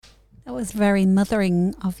That was very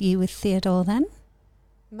mothering of you with Theodore then.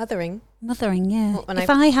 Mothering? Mothering, yeah. What, if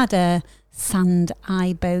I had a sand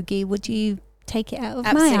eye bogey, would you take it out of my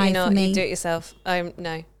eye Absolutely not. for me? You do it yourself.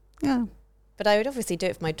 No. Oh. But I would obviously do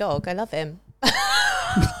it for my dog. I love him.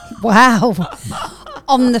 Wow.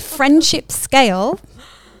 On the friendship scale,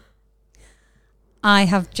 I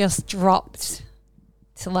have just dropped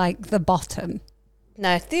to like the bottom.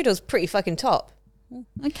 No, Theodore's pretty fucking top.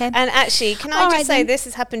 Okay. And actually, can I just say this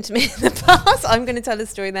has happened to me in the past? I'm going to tell a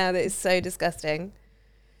story now that is so disgusting.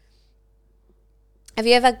 Have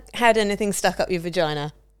you ever had anything stuck up your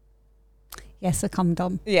vagina? Yes, a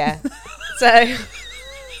condom. Yeah. So...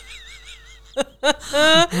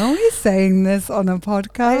 Are we saying this on a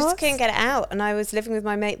podcast? I just couldn't get it out. And I was living with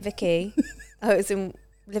my mate Vicky. I was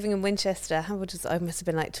living in Winchester. How old was I? I must have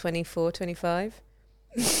been like 24, 25.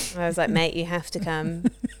 I was like, mate, you have to come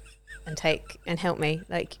and help me.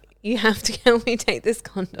 Like, you have to help me take this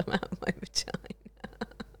condom out of my vagina.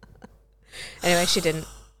 Anyway, she didn't.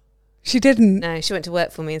 She didn't? No, she went to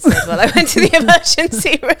work for me instead while I went to the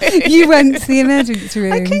emergency room. You went to the emergency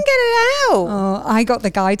room? I couldn't get it out. Oh, I got the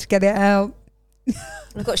guy to get it out.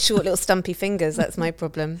 I've got short little stumpy fingers. That's my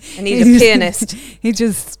problem. I need a pianist. He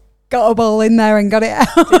just got a ball in there and got it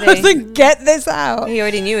out. Did he? I was like, get this out. He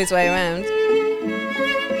already knew his way around.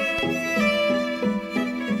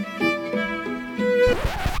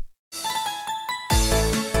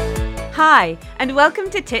 Hi, and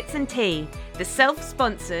welcome to Tits and Tea, the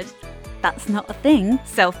self-sponsored, that's not a thing,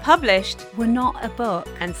 self-published, we're not a book,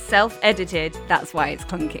 and self-edited, that's why it's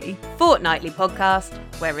clunky, fortnightly podcast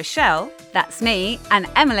where Rochelle, that's me, and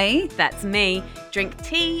Emily, that's me, drink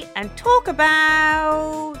tea and talk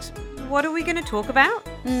about... What are we going to talk about?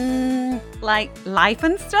 Like life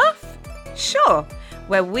and stuff? Sure,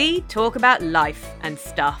 where we talk about life and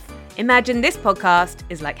stuff. Imagine this podcast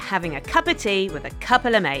is like having a cup of tea with a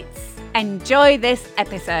couple of mates. Enjoy this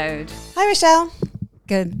episode. Hi, Rochelle.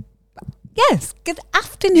 Good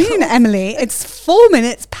afternoon, Emily. It's 4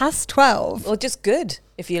 minutes past 12. Or just good,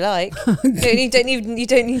 if you like. You don't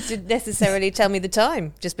need to necessarily tell me the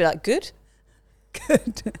time. Just be like, good.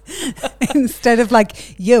 Good. Instead of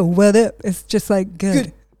like, yo, what up? It's just like,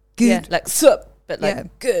 good. Yeah, like, sup, but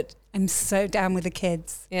like, good. I'm so down with the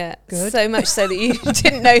kids. Yeah, good. So much so that you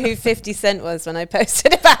didn't know who 50 Cent was when I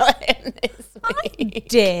posted about him this week. I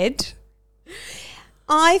did.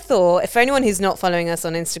 I thought, for anyone who's not following us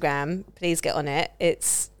on Instagram, please get on it.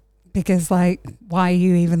 It's because, like, why are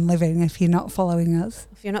you even living if you're not following us?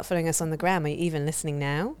 If you're not following us on the gram, are you even listening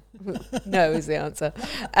now? No is the answer.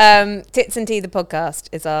 Tits and Tea, the podcast,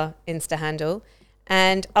 is our Insta handle.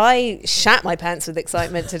 And I shat my pants with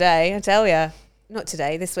excitement today, I tell you. Not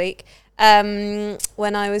today, this week. When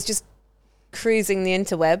I was just cruising the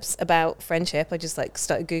interwebs about friendship, I just like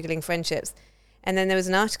started Googling friendships. And then there was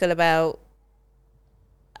an article about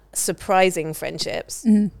surprising friendships.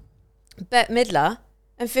 Bette Midler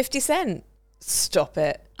and 50 Cent. Stop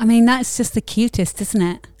it. I mean, that's just the cutest, isn't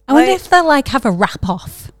it? I wonder if they'll like have a rap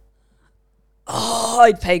off. Oh,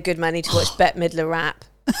 I'd pay good money to watch Bette Midler rap.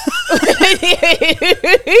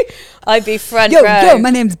 I'd be front row. Yo, my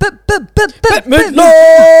name's Bette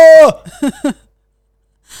Midler.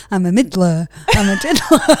 I'm a Midler. I'm a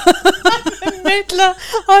diddler.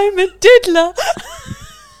 I'm a diddler.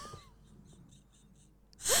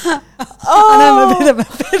 And I'm a bit of a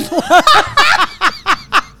fiddler.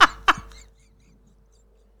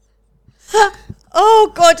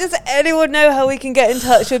 Oh God, does anyone know how we can get in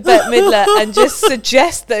touch with Bette Midler and just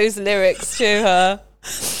suggest those lyrics to her?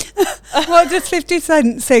 What does 50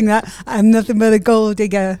 Cent sing that? I'm nothing but a gold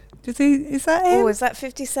digger. Does he? Is that him? Oh, is that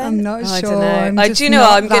 50 Cent? I'm not sure. I don't know. Do you know,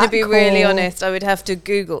 I'm going to be really honest. I would have to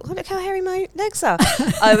Google. Oh, look how hairy my legs are.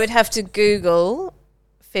 I would have to Google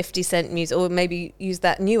 50 Cent music, or maybe use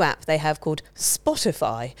that new app they have called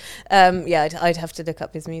Spotify. I'd have to look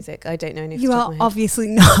up his music. I don't know any. You are obviously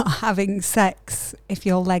not having sex if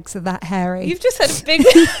your legs are that hairy. You've just had a big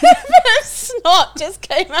bit of snot just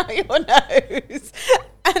came out your nose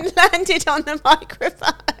and landed on the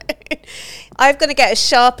microphone. I'm going to get a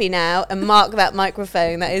Sharpie now and mark that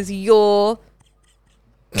microphone. That is your...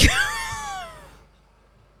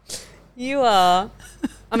 You are...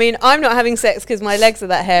 I mean, I'm not having sex because my legs are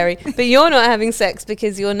that hairy, but you're not having sex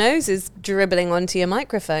because your nose is dribbling onto your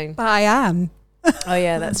microphone. But I am. Oh,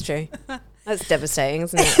 yeah, that's true. That's devastating,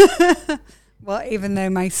 isn't it? Well, even though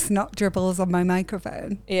my snot dribbles on my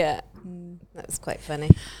microphone. Yeah, that's quite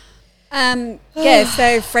funny.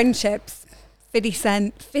 So friendships. 50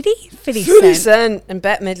 Cent. 50 Cent and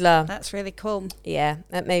Bette Midler. That's really cool. Yeah,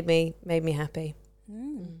 that made me happy.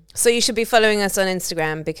 So you should be following us on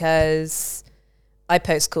Instagram because... I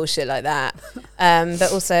post cool shit like that.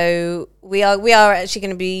 But also we are actually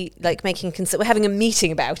going to be like we're having a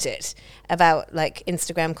meeting about it, about like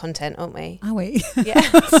Instagram content, aren't we? Are we?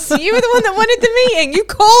 Yes. You were the one that wanted the meeting. You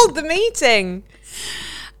called the meeting.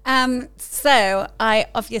 So I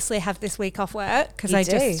obviously have this week off work because I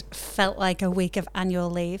do. just felt like a week of annual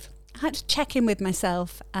leave. I had to check in with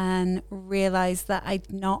myself and realise that I'd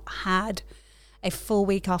not had a full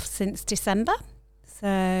week off since December.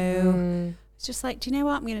 So it's just like, do you know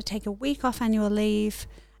what? I'm going to take a week off annual leave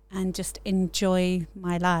and just enjoy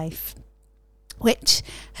my life, which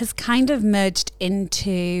has kind of merged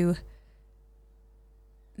into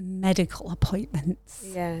medical appointments.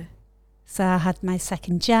 Yeah. So I had my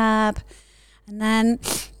second jab, and then,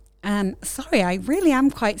 sorry, I really am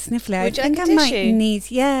quite sniffly. Would you I think like a I might tissue? need,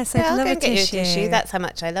 yes, I'd I'll love go a get you a tissue. tissue. That's how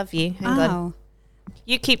much I love you. Hang on.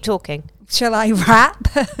 You keep talking. Shall I rap?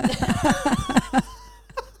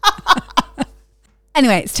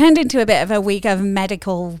 Anyway, it's turned into a bit of a week of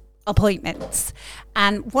medical appointments.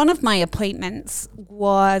 And one of my appointments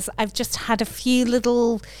was I've just had a few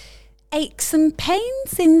little aches and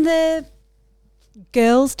pains in the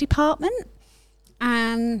girls' department.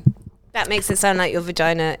 That makes it sound like your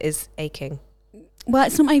vagina is aching. Well,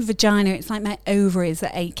 it's not my vagina, it's like my ovaries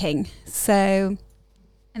are aching. So,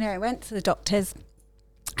 anyway, I went to the doctors,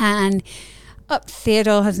 and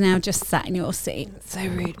Theodore has now just sat in your seat. So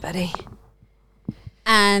rude, buddy.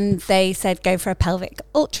 And they said, go for a pelvic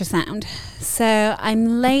ultrasound. So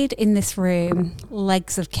I'm laid in this room,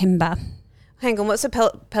 legs of Kimber. Hang on, what's a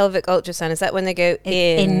pelvic ultrasound? Is that when they go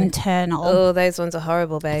in? Internal. Oh, those ones are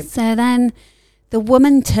horrible, babe. So then the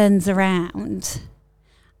woman turns around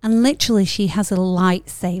and literally she has a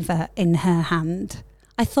lightsaber in her hand.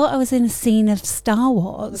 I thought I was in a scene of Star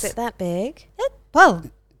Wars. Was it that big? Well,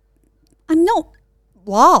 I'm not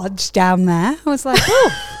large down there. I was like,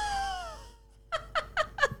 oh.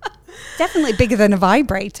 Definitely bigger than a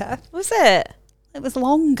vibrator. Was it? It was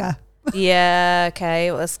longer. Yeah,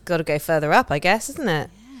 okay. Well, that's got to go further up, I guess, isn't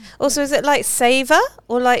it? Yeah. Also, is it like saver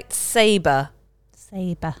or like saber?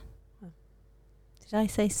 Saber. Did I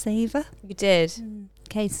say saver? You did.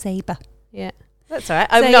 Okay, saber. Yeah. That's all right.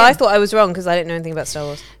 I thought I was wrong because I didn't know anything about Star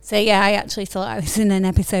Wars. So, yeah, I actually thought I was in an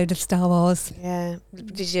episode of Star Wars. Yeah.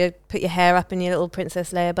 Did you put your hair up in your little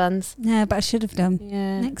Princess Leia buns? No, but I should have done.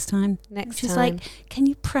 Yeah. Next time. Next She's time. like, can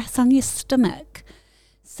you press on your stomach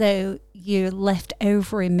so your left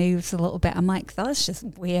ovary moves a little bit? I'm like, that's just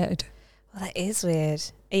weird. Well, that is weird.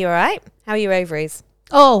 Are you all right? How are your ovaries?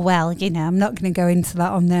 Oh, well, I'm not going to go into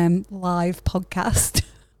that on the live podcast.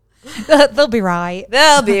 They'll be right.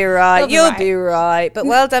 They'll be right. You'll right. be right. But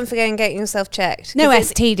well done for going and getting yourself checked. No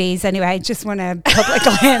STDs anyway. Just want to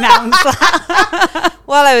publicly announce that.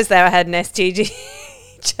 While I was there, I had an STD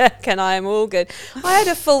check and I am all good. I had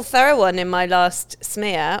a full thorough one in my last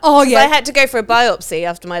smear. Oh, yeah. I had to go for a biopsy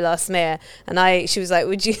after my last smear. And she was like,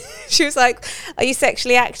 she was like, are you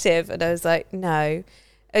sexually active? And I was like, no.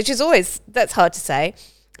 Which is always, that's hard to say.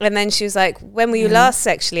 And then she was like, when were you last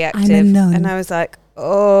sexually active? I'm a nun. And I was like,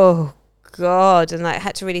 oh God. And I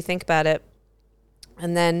had to really think about it.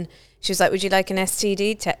 And then she was like, would you like an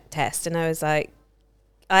STD test? And I was like,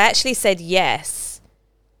 I actually said yes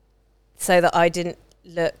so that I didn't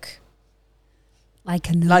look like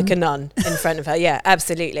a nun in front of her. Yeah,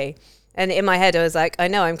 absolutely. And in my head I was like, I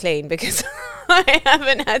know I'm clean because I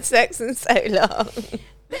haven't had sex in so long.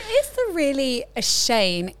 But is there really a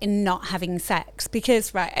shame in not having sex?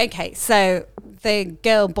 Because, right, okay, so the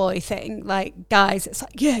girl-boy thing, like, guys, it's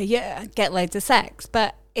like, yeah, get loads of sex.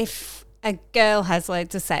 But if a girl has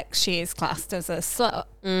loads of sex, she is classed as a slut.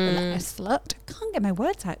 A slut? I can't get my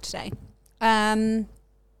words out today. And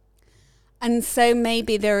so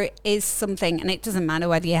maybe there is something, and it doesn't matter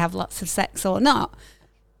whether you have lots of sex or not.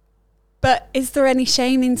 But is there any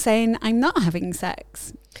shame in saying I'm not having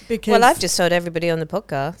sex? Because Well, I've just told everybody on the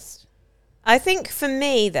podcast. I think for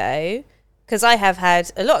me, though, because I have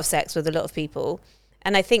had a lot of sex with a lot of people,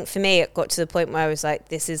 and I think for me it got to the point where I was like,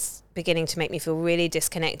 this is beginning to make me feel really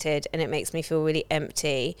disconnected and it makes me feel really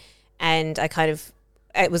empty. And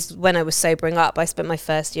it was when I was sobering up, I spent my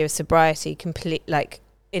first year of sobriety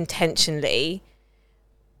intentionally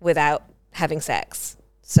without having sex.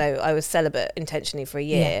 So I was celibate intentionally for a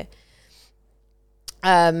year.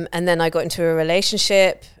 And then I got into a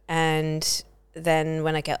relationship, and then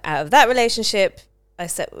when I got out of that relationship, I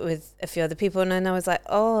sat with a few other people, and then I was like,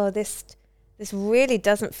 oh, this really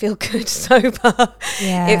doesn't feel good sober.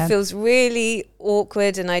 Yeah. It feels really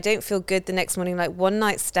awkward, and I don't feel good the next morning. Like one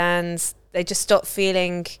night stands, they just didn't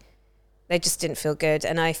feel good,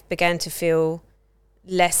 and I began to feel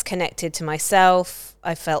less connected to myself.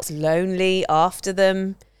 I felt lonely after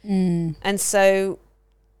them. And so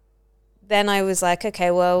then I was like,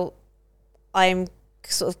 okay, well, I'm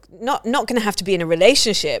sort of not going to have to be in a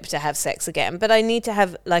relationship to have sex again, but I need to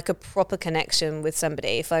have like a proper connection with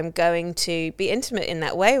somebody if I'm going to be intimate in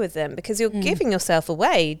that way with them, because you're giving yourself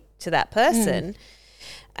away to that person.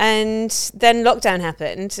 And then lockdown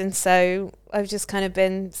happened, and so I've just kind of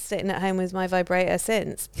been sitting at home with my vibrator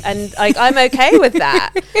since, and I'm okay with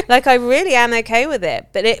that. Like, I really am okay with it.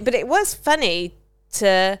 But it was funny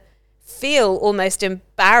to feel almost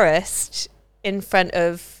embarrassed in front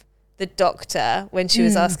of the doctor when she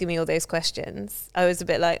was asking me all those questions. I was a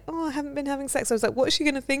bit like, oh, I haven't been having sex. I was like, what's she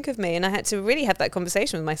going to think of me? And I had to really have that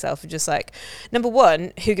conversation with myself of just like, number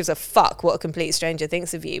one, who gives a fuck what a complete stranger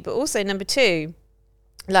thinks of you? But also number two,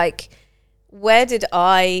 like, where did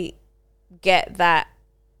I get that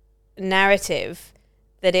narrative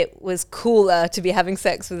that it was cooler to be having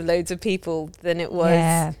sex with loads of people than it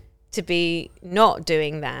was to be not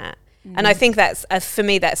doing that? And I think that's, for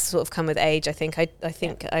me, that's sort of come with age. I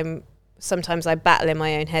think sometimes I battle in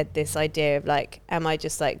my own head this idea of like, am I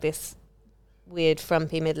just like this weird,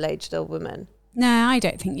 frumpy, middle-aged old woman? No, I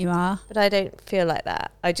don't think you are. But I don't feel like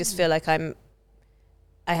that. I just feel like I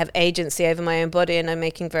have agency over my own body, and I'm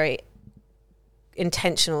making very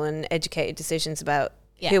intentional and educated decisions about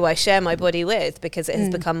who I share my body with, because it has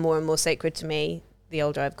become more and more sacred to me the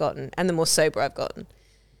older I've gotten and the more sober I've gotten.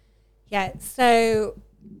 Yeah, so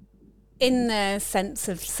in the sense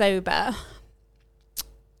of sober,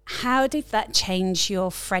 how did that change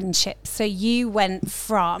your friendship? So you went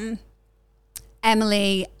from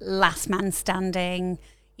Emily, last man standing,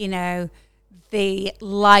 you know, the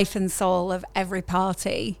life and soul of every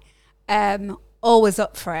party, always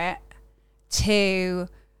up for it, to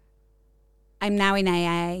I'm now in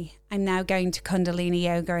AA, I'm now going to Kundalini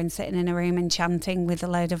yoga and sitting in a room and chanting with a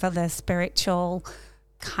load of other spiritual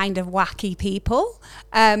kind of wacky people,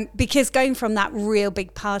 because going from that real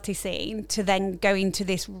big party scene to then going to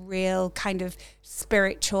this real kind of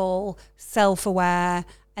spiritual, self-aware,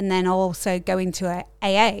 and then also going to a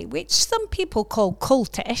AA, which some people call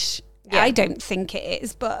cultish. I don't think it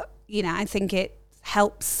is, but, you know, I think it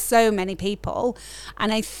helps so many people.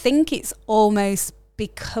 And I think it's almost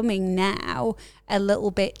becoming now a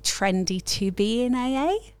little bit trendy to be in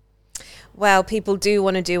AA. Well, people do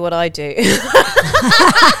want to do what I do. No,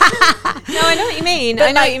 I know what you mean. But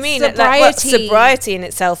I know what you mean. Sobriety in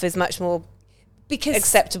itself is much more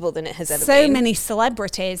acceptable than it has ever been. So many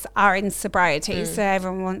celebrities are in sobriety, so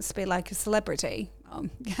everyone wants to be like a celebrity.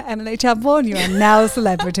 Emily Chamborne, you're now a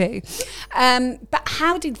celebrity. But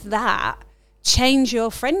how did that change your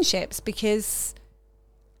friendships? Because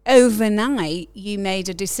overnight you made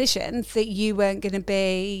a decision that you weren't going to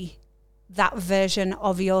be that version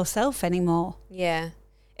of yourself anymore. Yeah.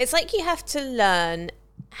 It's like you have to learn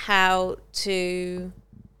how to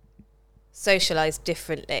socialize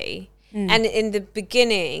differently. And in the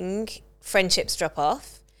beginning, friendships drop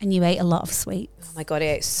off. And you ate a lot of sweets. Oh my God, I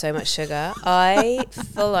ate so much sugar. I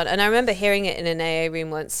full on. And I remember hearing it in an AA room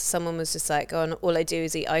once. Someone was just like, oh, all I do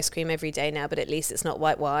is eat ice cream every day now, but at least it's not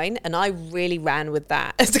white wine. And I really ran with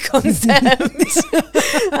that as a concept.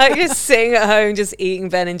 Like just sitting at home, just eating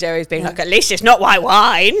Ben & Jerry's, being like, at least it's not white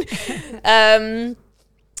wine. But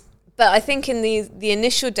I think in the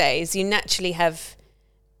initial days, you naturally have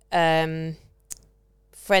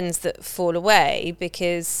friends that fall away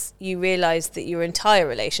because you realize that your entire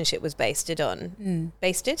relationship was based on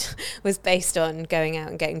going out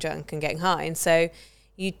and getting drunk and getting high. And so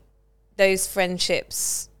those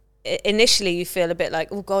friendships, initially you feel a bit like,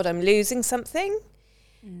 oh God, I'm losing something.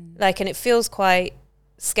 Like, and it feels quite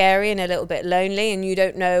scary and a little bit lonely, and you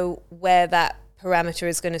don't know where that parameter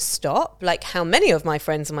is going to stop. Like, how many of my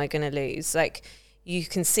friends am I going to lose? Like, you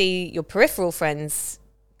can see your peripheral friends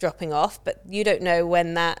dropping off, but you don't know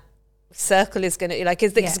when that circle is going to, like,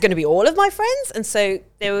 is this going to be all of my friends? And so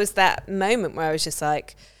there was that moment where I was just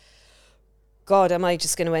like, God, am I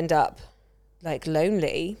just going to end up like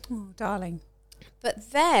lonely? Oh, darling.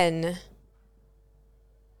 But then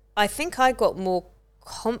I think I got more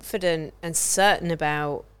confident and certain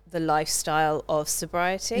about the lifestyle of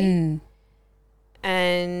sobriety.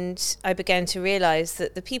 And I began to realize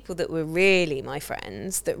that the people that were really my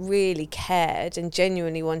friends, that really cared and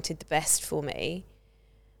genuinely wanted the best for me,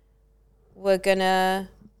 were going to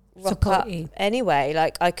rock up anyway.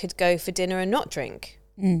 Like, I could go for dinner and not drink.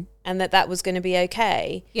 And that was going to be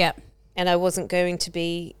okay. Yeah. And I wasn't going to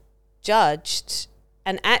be judged.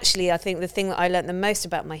 And actually, I think the thing that I learned the most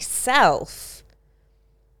about myself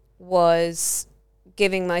was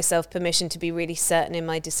giving myself permission to be really certain in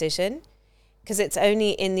my decision. because it's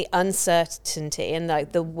only in the uncertainty and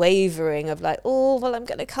like the wavering of like, oh, well, I'm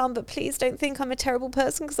going to come, but please don't think I'm a terrible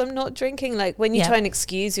person because I'm not drinking. Like when you try and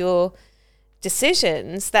excuse your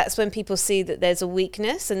decisions, that's when people see that there's a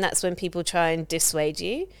weakness, and that's when people try and dissuade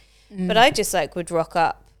you. But I just like would rock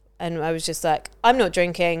up and I was just like, I'm not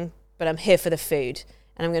drinking, but I'm here for the food.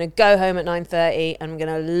 And I'm going to go home at 9:30 and I'm going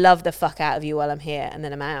to love the fuck out of you while I'm here, and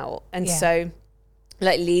then I'm out. And so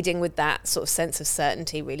like leading with that sort of sense of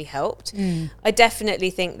certainty really helped. I definitely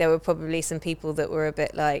think there were probably some people that were a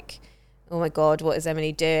bit like, oh my God, what is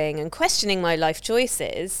Emily doing? And questioning my life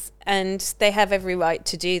choices. And they have every right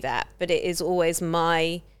to do that. But it is always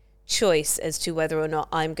my choice as to whether or not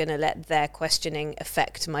I'm going to let their questioning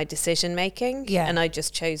affect my decision making. Yeah. And I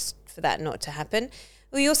just chose for that not to happen.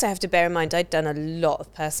 Well, you also have to bear in mind, I'd done a lot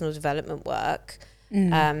of personal development work.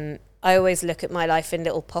 I always look at my life in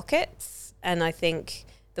little pockets. And I think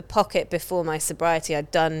the pocket before my sobriety, I'd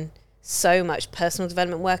done so much personal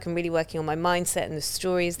development work and really working on my mindset and the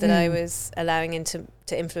stories that I was allowing to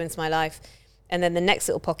influence my life. And then the next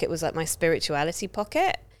little pocket was like my spirituality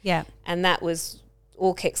pocket. Yeah. And that was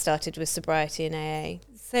all kickstarted with sobriety and AA.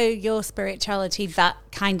 So your spirituality, that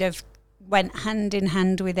kind of went hand in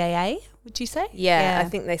hand with AA, would you say? Yeah. I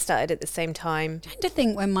think they started at the same time. I'm trying to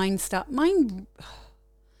think when mine started.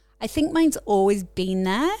 I think mine's always been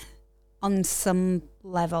there on some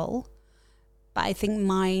level, but I think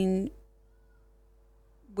mine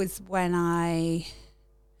was when I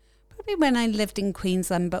lived in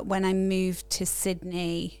Queensland, but when I moved to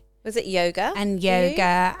Sydney. Was it yoga? And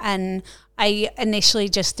yoga, and I initially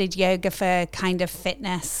just did yoga for kind of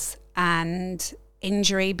fitness and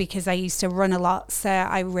injury because I used to run a lot, so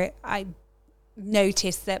I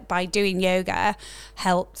noticed that by doing yoga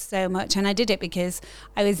helped so much, and I did it because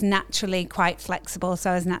I was naturally quite flexible,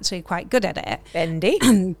 so I was naturally quite good at it. Bendy.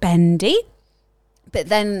 But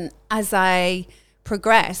then as I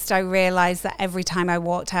progressed, I realized that every time I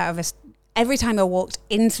walked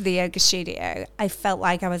into the yoga studio, I felt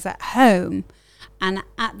like I was at home. And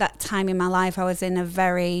at that time in my life, I was in a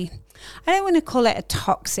very, I don't want to call it a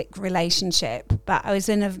toxic relationship, but I was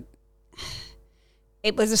it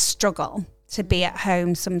was a struggle to be at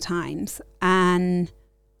home sometimes. And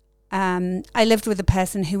I lived with a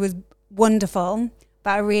person who was wonderful,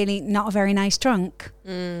 but not a very nice drunk.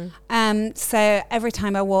 So every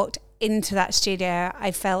time I walked into that studio,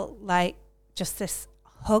 I felt like just this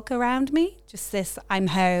hug around me, just this, I'm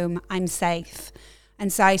home, I'm safe.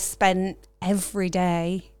 And so I spent every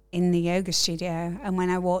day in the yoga studio. And when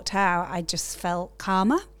I walked out, I just felt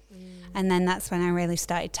calmer. And then that's when I really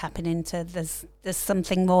started tapping into there's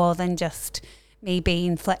something more than just me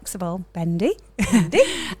being flexible, bendy.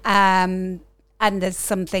 And there's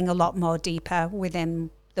something a lot more deeper within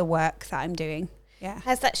the work that I'm doing. Yeah.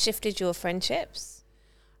 Has that shifted your friendships?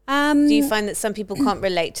 Do you find that some people can't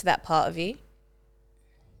relate to that part of you?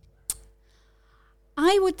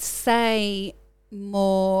 I would say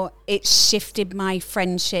more it's shifted my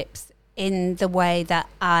friendships in the way that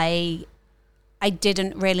I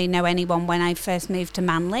didn't really know anyone when I first moved to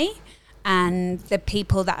Manly, and the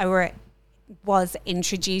people that I was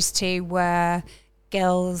introduced to were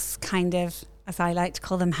girls kind of, as I like to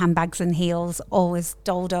call them, handbags and heels, always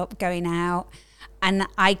dolled up, going out. And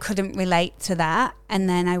I couldn't relate to that. And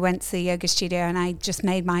then I went to the yoga studio and I just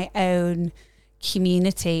made my own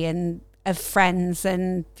community and of friends,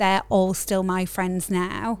 and they're all still my friends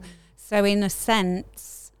now. So in a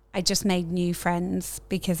sense, I just made new friends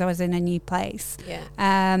because I was in a new place.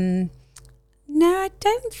 Yeah. No, I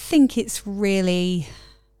don't think it's really...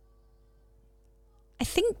 I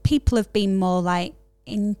think people have been more like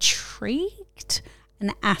intrigued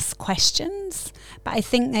and asked questions, but I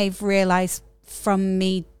think they've realised from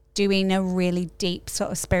me doing a really deep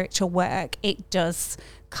sort of spiritual work, it does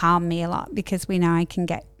calm me a lot, because we know I can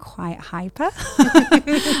get quite hyper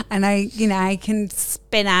and I can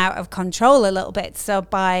spin out of control a little bit. So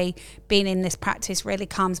by being in this practice really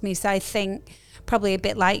calms me. So I think probably a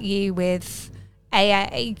bit like you with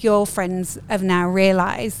AA, your friends have now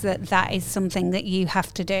realised that that is something that you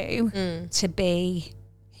have to do to be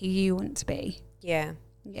who you want to be. Yeah.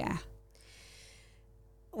 Yeah.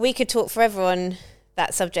 We could talk forever on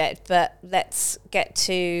that subject, but let's get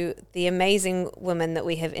to the amazing woman that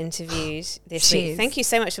we have interviewed this week. Thank you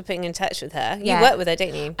so much for putting in touch with her. You work with her,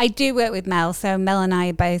 don't you? I do work with Mel. So Mel and I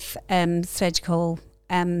are both surgical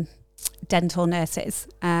dental nurses.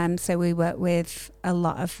 So we work with a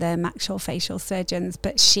lot of the maxillofacial surgeons,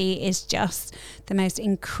 but she is just the most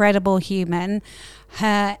incredible human.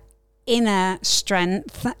 Her inner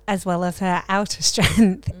strength as well as her outer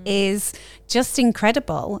strength is just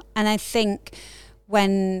incredible. And I think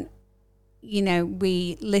when you know,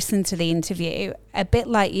 we listened to the interview, a bit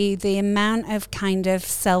like you, the amount of kind of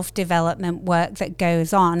self-development work that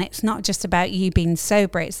goes on, it's not just about you being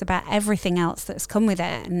sober, it's about everything else that's come with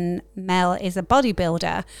it. And Mel is a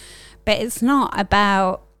bodybuilder, but it's not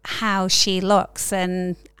about how she looks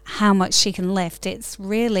and how much she can lift. It's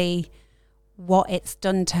really what it's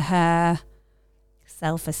done to her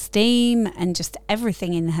self-esteem, and just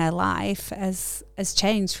everything in her life has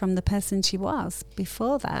changed from the person she was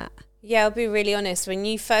before that. Yeah, I'll be really honest. When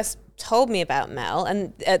you first told me about Mel,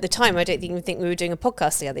 and at the time I don't even think we were doing a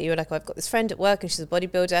podcast together, you were like, oh, I've got this friend at work and she's a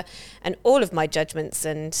bodybuilder, and all of my judgments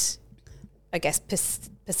and I guess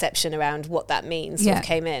perception around what that means sort of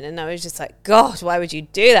came in, and I was just like, God, why would you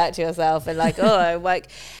do that to yourself? And like, oh, like,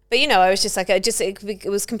 but you know, I was just like, it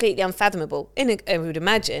was completely unfathomable. I would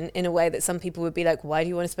imagine in a way that some people would be like, why do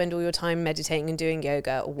you want to spend all your time meditating and doing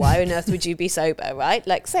yoga? Why on earth would you be sober, right?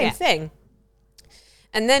 Like, same thing.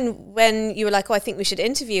 And then when you were like, oh, I think we should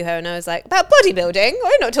interview her, and I was like, about bodybuilding?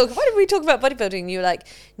 Why did we talk about bodybuilding? And you were like,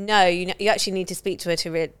 no, you actually need to speak to her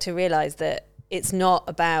to realise that it's not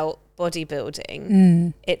about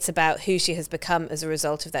bodybuilding. It's about who she has become as a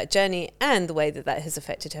result of that journey and the way that has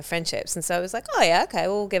affected her friendships. And so I was like, oh yeah, okay,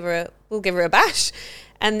 we'll give her a bash.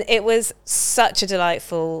 And it was such a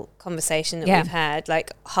delightful conversation that we've had.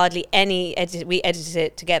 Like hardly any we edited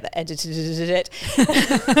it together. That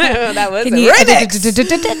was Can a you remix.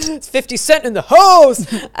 It's 50 Cent in the house.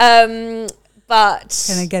 But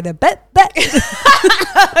Gonna get a bet.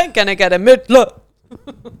 gonna get a midler.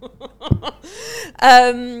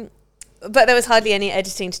 But there was hardly any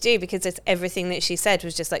editing to do, because it's everything that she said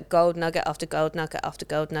was just like gold nugget after gold nugget after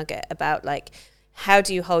gold nugget about like, how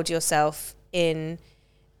do you hold yourself in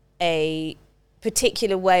a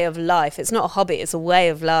particular way of life? It's not a hobby, it's a way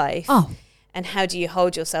of life. And how do you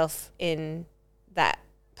hold yourself in that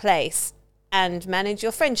place and manage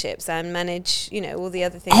your friendships and manage, you know, all the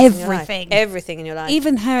other things everything in your life.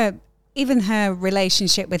 Even her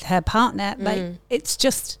relationship with her partner, like, it's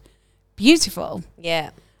just beautiful.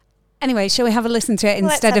 Yeah. Anyway, shall we have a listen to it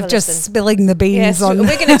instead of just spilling the beans on?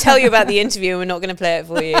 We're going to tell you about the interview and we're not going to play it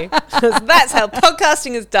for you. That's how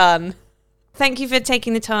podcasting is done. Thank you for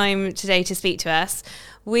taking the time today to speak to us.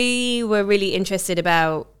 We were really interested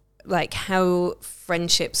about like how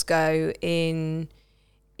friendships go in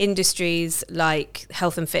industries like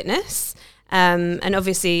health and fitness. And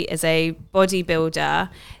obviously as a bodybuilder,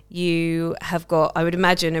 you have got, I would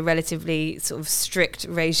imagine, a relatively sort of strict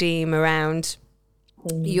regime around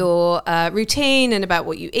your routine and about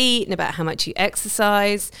what you eat and about how much you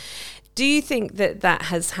exercise. Do you think that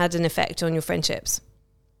has had an effect on your friendships?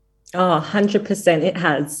 Oh, 100% it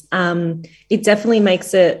has. It definitely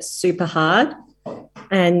makes it super hard.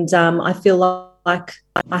 And I feel like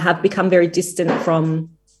I have become very distant from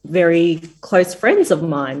very close friends of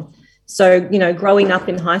mine. So, you know, growing up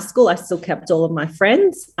in high school, I still kept all of my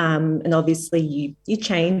friends. And obviously you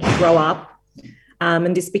change, you grow up.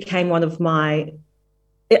 And this became one of my,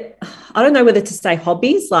 I don't know whether to say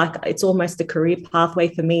hobbies, like it's almost a career pathway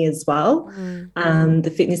for me as well,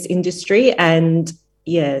 the fitness industry. And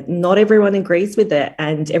yeah, not everyone agrees with it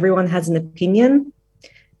and everyone has an opinion.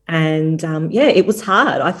 And it was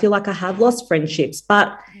hard. I feel like I have lost friendships,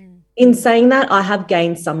 but in saying that, I have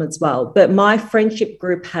gained some as well. But my friendship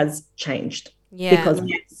group has changed. Yeah.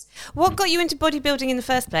 Because what got you into bodybuilding in the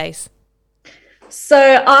first place? So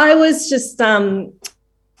I was just,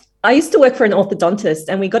 I used to work for an orthodontist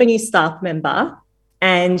and we got a new staff member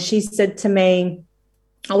and she said to me,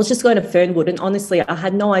 I was just going to Fernwood and honestly, I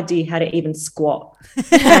had no idea how to even squat.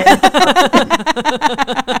 I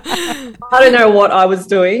don't know what I was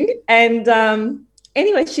doing. And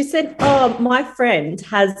anyway, she said, oh, my friend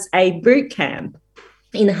has a boot camp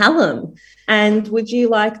in Hallam and would you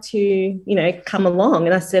like to, you know, come along?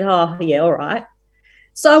 And I said, oh, yeah, all right.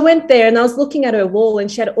 So I went there and I was looking at her wall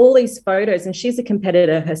and she had all these photos and she's a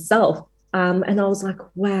competitor herself. And I was like,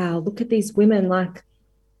 wow, look at these women. Like,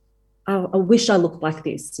 I wish I looked like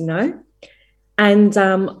this, you know? And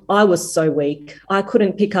I was so weak. I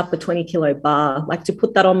couldn't pick up a 20-kilo bar. Like to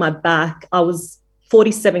put that on my back, I was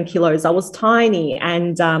 47 kilos. I was tiny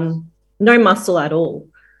and no muscle at all.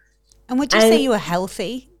 And would you say you were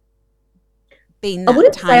healthy? Being that I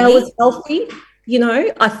wouldn't tiny? say I was healthy. You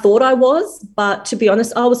know, I thought I was, but to be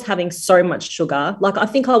honest, I was having so much sugar. Like I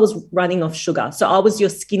think I was running off sugar. So I was your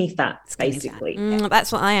skinny fat, basically.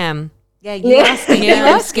 That's what I am. Yeah, you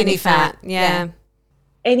are skinny fat. Yeah.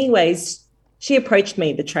 Anyways, she approached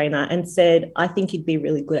me, the trainer, and said, I think you'd be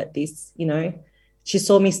really good at this, you know. She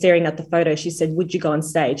saw me staring at the photo. She said, would you go on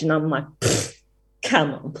stage? And I'm like,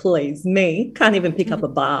 come on, please, me. Can't even pick up a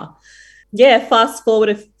bar. yeah, fast forward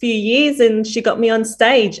a few years and she got me on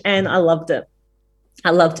stage and I loved it.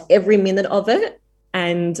 I loved every minute of it.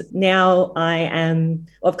 And now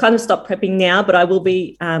I've kind of stopped prepping now, but I will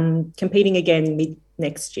be competing again mid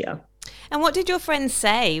next year. And what did your friends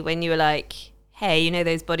say when you were like, hey, you know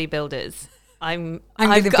those bodybuilders? I'm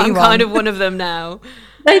kind of one of them now.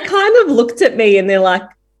 They kind of looked at me and they're like,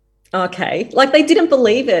 okay. Like they didn't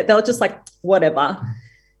believe it. They were just like, whatever.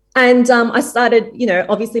 And I started,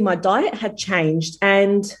 obviously my diet had changed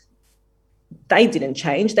and they didn't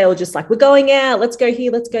change. They were just like, we're going out, let's go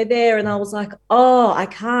here, let's go there. And I was like, oh, I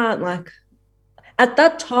can't. Like at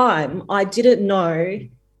that time, I didn't know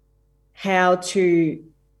how to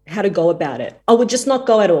go about it. I would just not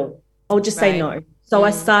go at all. I would just say no. So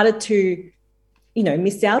I started to,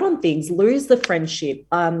 miss out on things, lose the friendship.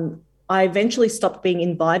 I eventually stopped being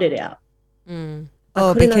invited out.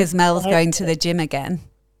 Oh, because Mel's going to the gym again.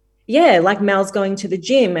 Yeah, like Mel's going to the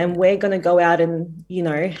gym and we're going to go out and,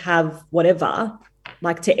 have whatever,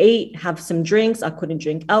 like to eat, have some drinks. I couldn't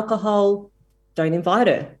drink alcohol. Don't invite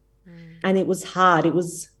her. And it was hard. It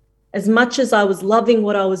was, as much as I was loving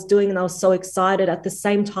what I was doing and I was so excited, at the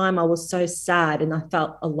same time, I was so sad and I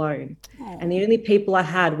felt alone. And the only people I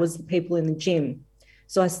had was the people in the gym.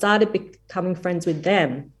 So I started becoming friends with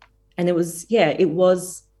them. And it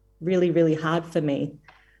was really, really hard for me.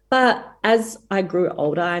 But as I grew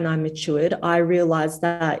older and I matured, I realized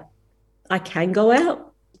that I can go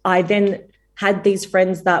out. I then had these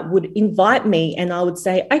friends that would invite me and I would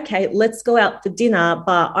say, okay, let's go out for dinner,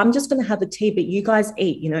 but I'm just going to have a tea, but you guys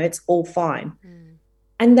eat, it's all fine.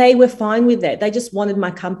 And they were fine with it. They just wanted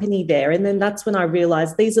my company there. And then that's when I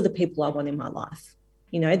realized these are the people I want in my life.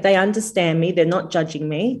 They understand me. They're not judging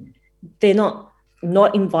me. They're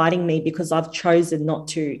not inviting me because I've chosen not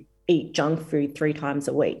to eat junk food 3 times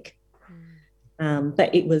a week.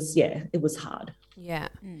 But it was hard. Yeah.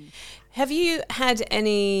 Have you had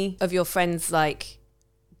any of your friends like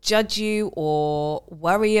judge you or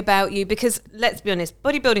worry about you? Because let's be honest,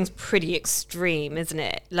 bodybuilding's pretty extreme, isn't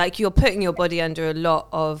it? Like you're putting your body under a lot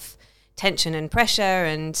of tension and pressure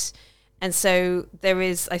and so there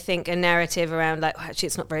is, I think, a narrative around like, oh, actually,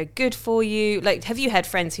 it's not very good for you. Like, have you had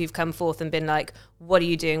friends who've come forth and been like, what are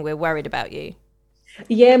you doing? We're worried about you.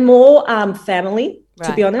 Yeah, more family,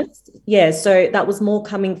 to be honest. Yeah, so that was more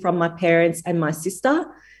coming from my parents and my sister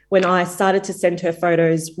when I started to send her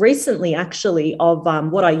photos recently, actually, of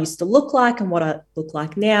what I used to look like and what I look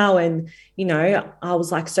like now. And, I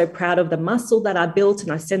was like so proud of the muscle that I built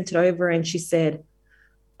and I sent it over and she said,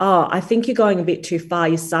 oh, I think you're going a bit too far.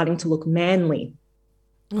 You're starting to look manly.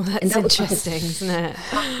 Well, that's interesting, isn't it?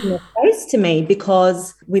 Face to me,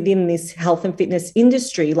 because within this health and fitness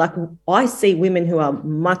industry, like I see women who are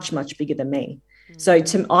much, much bigger than me. So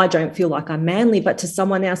I don't feel like I'm manly, but to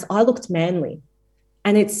someone else, I looked manly.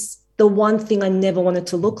 And it's the one thing I never wanted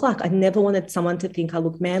to look like. I never wanted someone to think I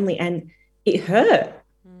look manly, and it hurt.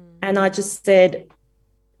 And I just said,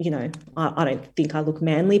 I don't think I look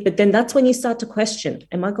manly. But then that's when you start to question,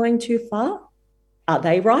 am I going too far? Are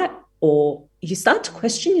they right? Or you start to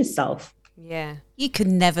question yourself. Yeah. You could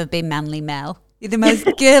never be manly, Mel. You're the most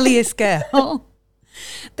girliest girl.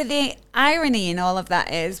 But the irony in all of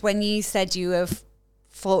that is when you said you were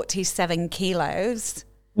 47 kilos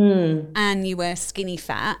and you were skinny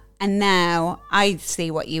fat, and now I see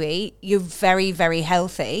what you eat, you're very, very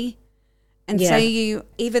healthy. And so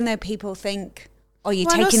even though people think, oh, you're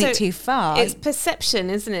taking it too far. It's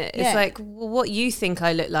perception, isn't it? It's like what you think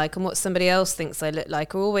I look like and what somebody else thinks I look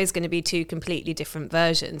like are always going to be 2 completely different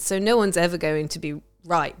versions. So no one's ever going to be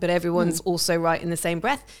right, but everyone's also right in the same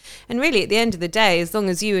breath. And really, at the end of the day, as long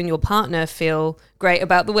as you and your partner feel great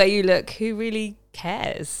about the way you look, who really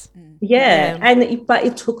cares? Yeah. But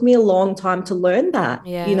it took me a long time to learn that,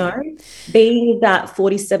 being that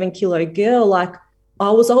 47 kilo girl, like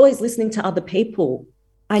I was always listening to other people.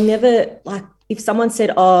 I never if someone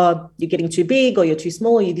said, oh, you're getting too big or you're too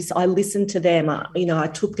small, or I listened to them, I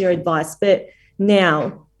took their advice. But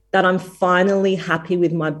now that I'm finally happy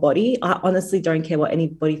with my body, I honestly don't care what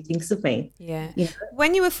anybody thinks of me. Yeah.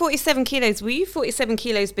 When you were 47 kilos, were you 47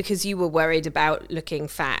 kilos because you were worried about looking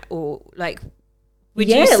fat, or like, would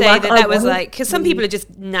you say that was like, because some people are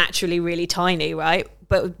just naturally really tiny, right?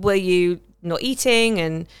 But were you not eating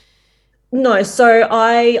and... No, so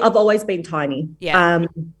I've always been tiny. Yeah.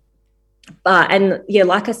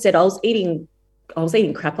 Like I said, I was eating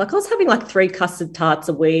crap. Like I was having like 3 custard tarts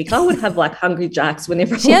a week. I would have like Hungry Jacks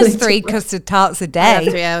whenever she has 3 custard tarts a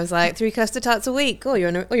day. I was like 3 custard tarts a week. Oh, you're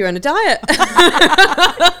on a diet.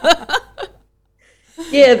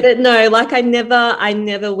 Yeah, but no, like I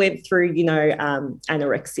never went through,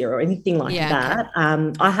 anorexia or anything like that.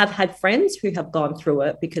 Okay. I have had friends who have gone through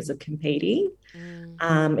it because of competing.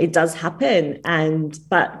 It does happen.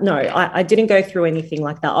 But no, I didn't go through anything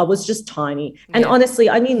like that. I was just tiny. And honestly,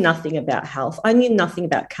 I knew nothing about health. I knew nothing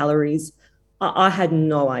about calories. I had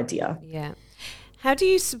no idea. Yeah. How do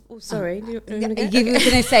you, sorry. You were going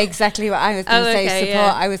to say exactly what I was going to say, support.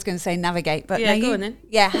 Yeah. I was going to say navigate. But yeah, go on then.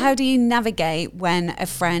 Yeah, how do you navigate when a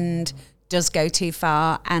friend does go too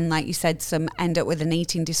far and, like you said, some end up with an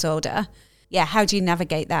eating disorder? Yeah, how do you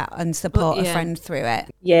navigate that and support a friend through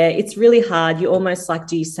it? Yeah, it's really hard. You almost like,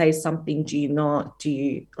 do you say something? Do you not? Do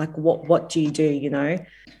you, like, what do you do,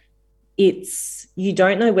 you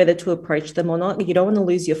don't know whether to approach them or not. You don't want to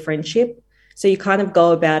lose your friendship. So you kind of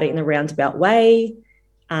go about it in a roundabout way,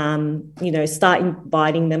 start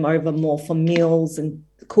inviting them over more for meals and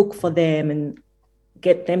cook for them and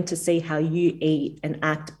get them to see how you eat and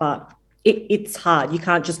act. But it's hard. You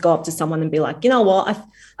can't just go up to someone and be like, you know what,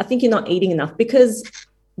 I think you're not eating enough, because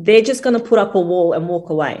they're just going to put up a wall and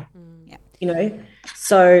walk away,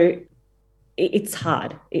 So it's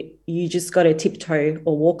hard. You just got to tiptoe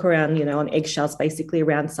or walk around, on eggshells, basically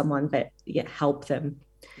around someone, but help them.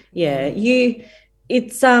 Yeah,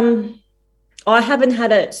 I haven't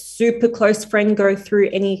had a super close friend go through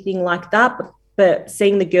anything like that, but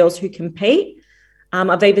seeing the girls who compete,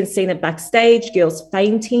 I've even seen it backstage, girls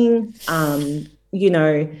fainting,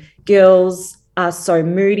 girls are so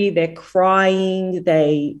moody, they're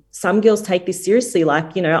crying, some girls take this seriously,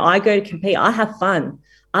 like, I go to compete, I have fun.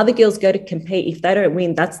 Other girls go to compete, if they don't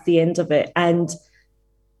win, that's the end of it. And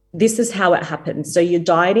this is how it happens. So you're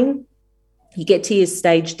dieting, you get to your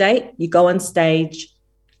stage date, you go on stage,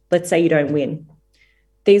 let's say you don't win.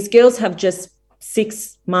 These girls have just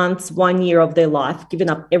 6 months, 1 year of their life given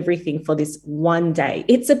up everything for this one day.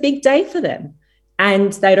 It's a big day for them.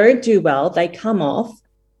 And they don't do well, they come off.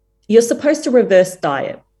 You're supposed to reverse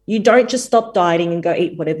diet. You don't just stop dieting and go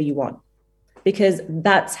eat whatever you want, because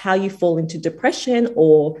that's how you fall into depression,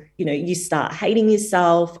 or, you start hating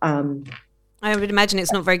yourself. I would imagine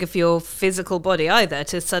it's not very good for your physical body either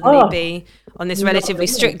to suddenly be on this relatively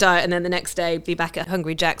strict diet and then the next day be back at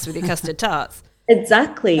Hungry Jack's with your custard tarts.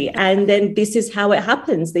 Exactly. And then this is how it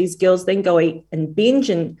happens. These girls then go eat and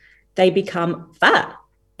binge and they become fat.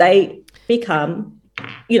 They become,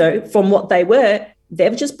 from what they were,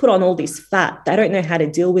 they've just put on all this fat. They don't know how to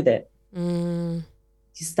deal with it. You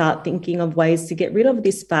start thinking of ways to get rid of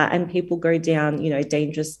this fat, and people go down,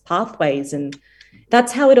 dangerous pathways, and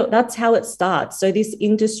that's how it starts. So this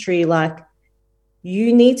industry, like,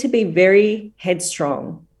 you need to be very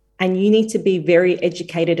headstrong and you need to be very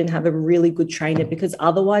educated and have a really good trainer, because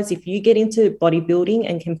otherwise, if you get into bodybuilding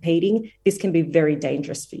and competing, this can be very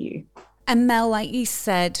dangerous for you. And Mel, like you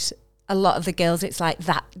said, a lot of the girls, it's like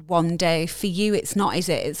that one day. For you, it's not, is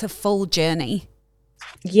it? It's a full journey.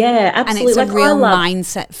 Yeah, absolutely. And it's a real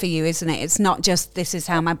mindset for you, isn't it? It's not just, this is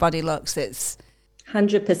how my body looks. It's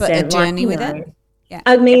 100%. But a journey with it. Yeah.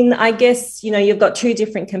 I mean, I guess, you've got two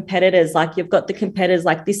different competitors. Like, you've got the competitors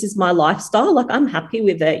like, this is my lifestyle. Like, I'm happy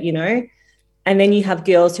with it, And then you have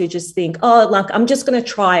girls who just think, oh, like, I'm just going to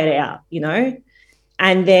try it out,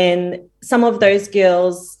 And then some of those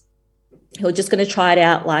girls who are just going to try it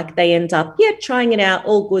out, like, they end up, trying it out,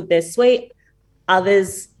 all good, they're sweet.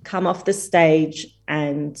 Others come off the stage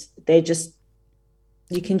and they're just,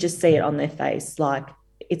 you can just see it on their face. Like,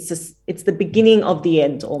 it's the beginning of the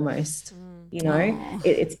end almost.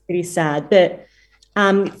 It's pretty sad. But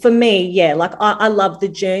for me, like, I love the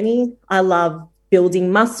journey. I love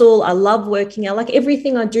building muscle. I love working out. Like,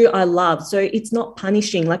 everything I do, I love. So it's not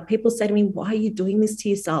punishing. Like, people say to me, why are you doing this to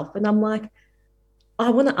yourself? And I'm like, I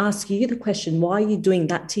want to ask you the question, why are you doing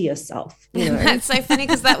that to yourself? That's so funny,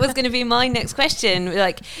 because that was going to be my next question.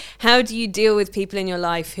 Like, how do you deal with people in your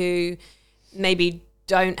life who maybe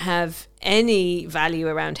don't have any value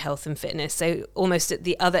around health and fitness, so almost at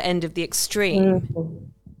the other end of the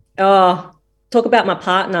extreme? Oh, talk about my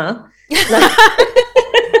partner.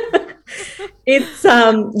 It's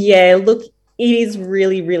look, it is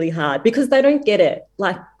really, really hard, because they don't get it.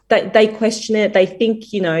 Like, they question it. They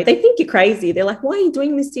think you're crazy. They're like, why are you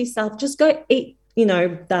doing this to yourself? Just go eat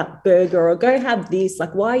that burger, or go have this.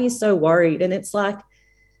 Like, why are you so worried? And it's like,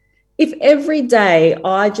 if every day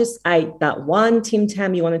I just ate that one Tim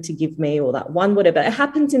Tam you wanted to give me, or that one whatever, it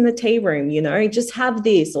happens in the tea room, just have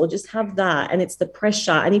this or just have that. And it's the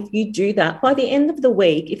pressure. And if you do that, by the end of the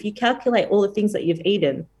week, if you calculate all the things that you've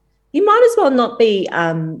eaten, you might as well not be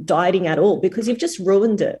dieting at all, because you've just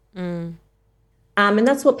ruined it. And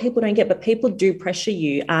that's what people don't get, but people do pressure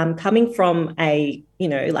you. Coming from a,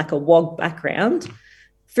 like a WOG background,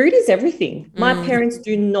 food is everything. My parents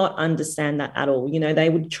do not understand that at all. You know, they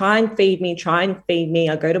would try and feed me.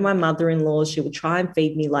 I go to my mother-in-law, she would try and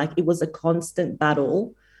feed me. Like, it was a constant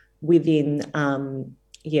battle within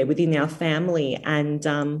within our family. And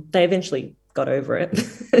they eventually got over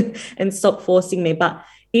it and stopped forcing me. But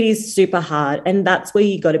it is super hard. And that's where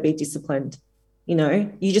you got to be disciplined. You know,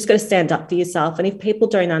 you just got to stand up for yourself. And if people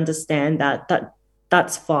don't understand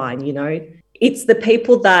that's fine, you know. It's the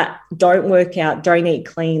people that don't work out, don't eat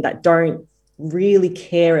clean, that don't really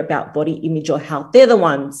care about body image or health. They're the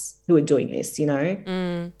ones who are doing this, you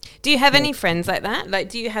know. Do you have any friends like that? Like,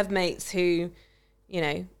 do you have mates who, you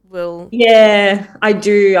know, will... Yeah, I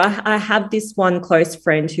do. I have this one close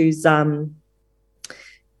friend who's,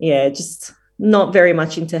 just not very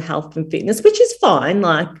much into health and fitness, which is fine,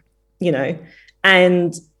 like, you know,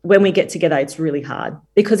 and when we get together, it's really hard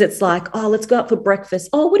because it's like, oh, let's go out for breakfast.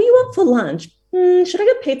 Oh, what do you want for lunch? Should I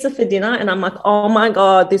get pizza for dinner? And I'm like, oh my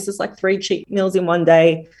God, this is like 3 cheat meals in one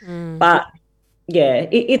day. But yeah,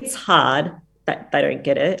 it's hard that they don't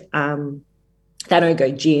get it. They don't go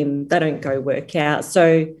gym, they don't go work out.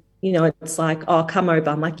 So, you know, it's like, oh, come over.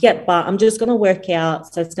 I'm like, yeah, but I'm just going to work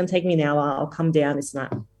out. So it's going to take me an hour. I'll come down, this and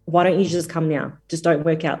that. Why don't you just come now? Just don't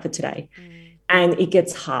work out for today. And it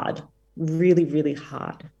gets hard. Really, really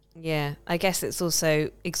hard. Yeah, I guess it's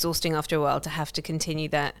also exhausting after a while to have to continue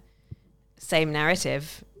that same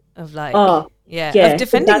narrative of like, of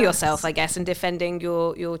defending yourself, I guess, and defending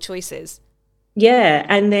your choices. Yeah,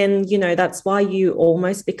 and then, you know, that's why you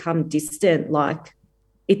almost become distant. Like,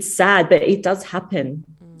 it's sad, but it does happen,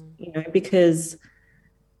 you know, because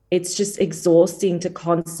it's just exhausting to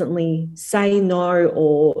constantly say no,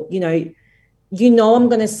 or, you know, I'm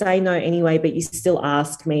going to say no anyway, but you still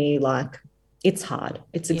ask me. Like, it's hard.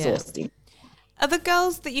 It's exhausting. Are the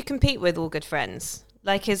girls that you compete with all good friends?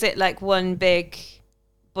 Like, is it like one big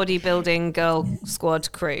bodybuilding girl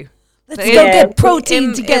squad crew? Let's go get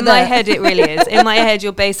protein together. In my head, it really is. In my head,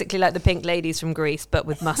 you're basically like the pink ladies from Greece, but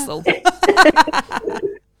with muscle.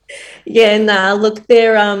 Yeah, nah, look,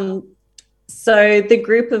 they're so the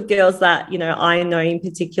group of girls that, you know, I know in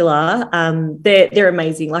particular, they're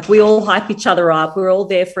amazing. Like, we all hype each other up. We're all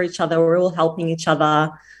there for each other. We're all helping each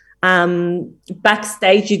other.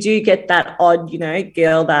 Backstage, you do get that odd, you know,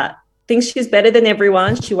 girl that thinks she's better than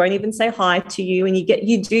everyone. She won't even say hi to you, and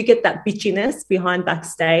you do get that bitchiness behind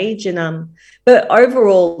backstage. And but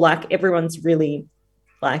overall, like, everyone's really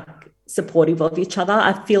like supportive of each other.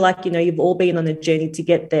 I feel like, you know, you've all been on a journey to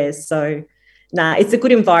get there. So it's a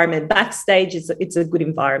good environment. Backstage it's a good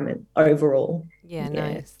environment overall. Yeah,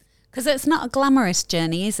 nice. Because it's not a glamorous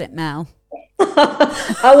journey, is it, Mel?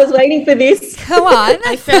 I was waiting for this. Come on.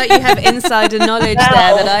 I feel like you have insider knowledge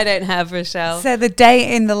there that I don't have, Rochelle. So the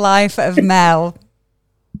day in the life of Mel.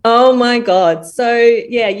 Oh my God. So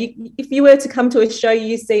yeah, if you were to come to a show,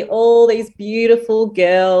 you see all these beautiful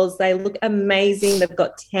girls. They look amazing. They've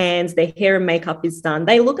got tans. Their hair and makeup is done.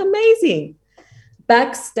 They look amazing.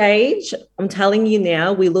 Backstage, I'm telling you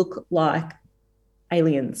now, we look like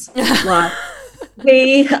aliens. Like,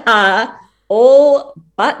 we are all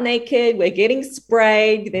butt naked. We're getting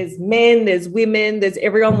sprayed. There's men, there's women, there's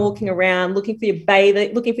everyone walking around looking for your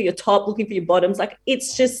bathing, looking for your top, looking for your bottoms. Like,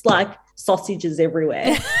 it's just like sausages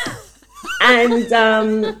everywhere.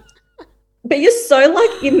 And but you're so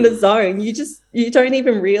like in the zone, you don't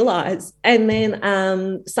even realize. And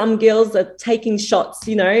then some girls are taking shots,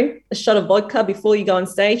 you know, a shot of vodka before you go on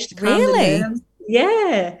stage to calm the nerves.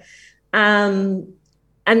 Yeah.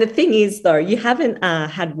 And the thing is, though, you haven't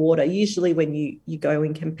had water. Usually when you go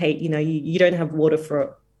and compete, you know, you don't have water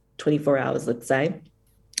for 24 hours, let's say,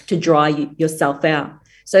 to dry yourself out.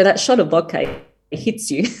 So that shot of vodka, it hits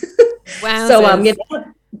you. Wow.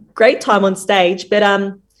 So great time on stage, but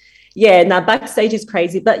backstage is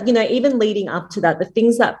crazy. But, you know, even leading up to that, the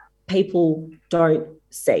things that people don't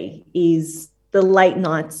see is the late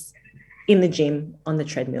nights in the gym on the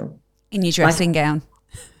treadmill. In your dressing gown.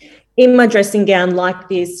 In my dressing gown like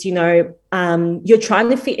this, you know, you're trying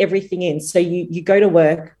to fit everything in. So you go to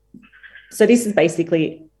work. So this is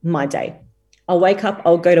basically my day. I'll wake up,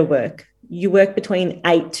 I'll go to work. You work between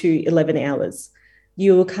 8 to 11 hours.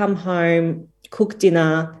 You will come home, cook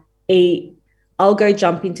dinner, eat. I'll go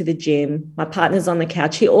jump into the gym. My partner's on the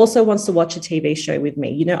couch. He also wants to watch a TV show with me.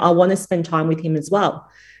 You know, I want to spend time with him as well.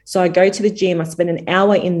 So I go to the gym. I spend an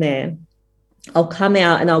hour in there. I'll come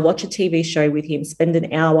out and I'll watch a TV show with him, spend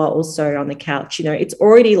an hour or so on the couch. You know, it's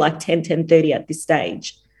already like 10:30 at this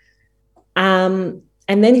stage. And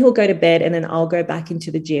then he'll go to bed, and then I'll go back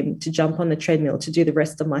into the gym to jump on the treadmill to do the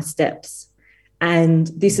rest of my steps. And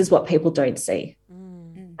this is what people don't see.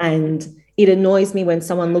 And it annoys me when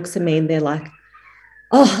someone looks at me and they're like,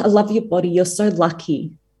 oh, I love your body. You're so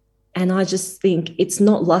lucky. And I just think it's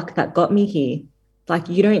not luck that got me here. Like,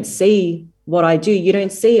 you don't see what I do. You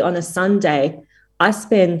don't see on a Sunday, I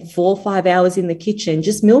spend 4 or 5 hours in the kitchen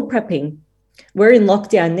just meal prepping. We're in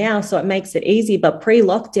lockdown now, so it makes it easy. But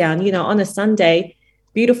pre-lockdown, you know, on a Sunday,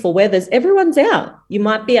 beautiful weathers, everyone's out. You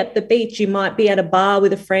might be at the beach, you might be at a bar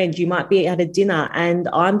with a friend, you might be at a dinner, and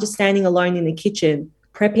I'm just standing alone in the kitchen,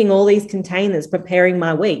 prepping all these containers, preparing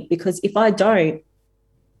my week. Because if I don't,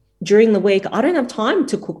 during the week, I don't have time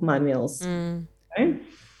to cook my meals. You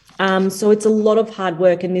know? So it's a lot of hard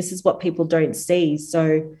work, and this is what people don't see.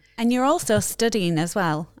 So, and you're also studying as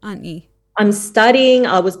well, aren't you? I'm studying.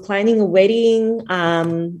 I was planning a wedding,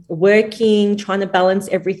 working, trying to balance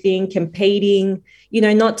everything, competing, you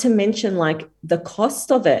know, not to mention like the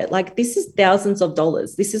cost of it. Like, this is thousands of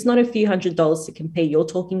dollars. This is not a few $100s to compete. You're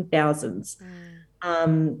talking thousands.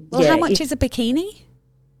 Well, how much is a bikini?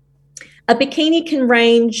 A bikini can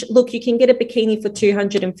range, look, you can get a bikini for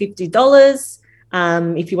 $250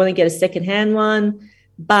 if you want to get a secondhand one,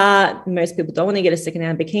 but most people don't want to get a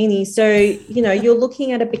secondhand bikini. So, you know, you're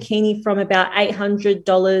looking at a bikini from about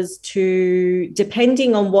 $800 to,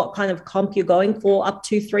 depending on what kind of comp you're going for, up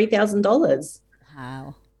to $3,000.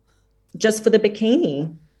 Wow. Just for the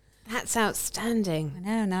bikini. That's outstanding. I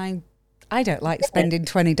know, now I don't like spending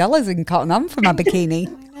 $20 in Cotton On for my bikini.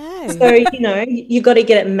 I know. So, you know, you got to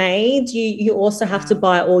get it made. You also have to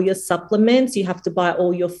buy all your supplements. You have to buy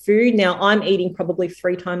all your food. Now, I'm eating probably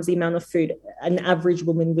 3 times the amount of food an average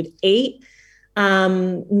woman would eat.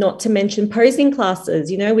 Not to mention posing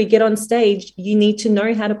classes. You know, we get on stage, you need to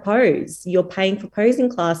know how to pose. You're paying for posing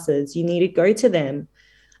classes. You need to go to them.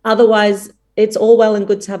 Otherwise, it's all well and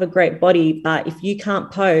good to have a great body, but if you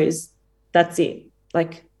can't pose, that's it.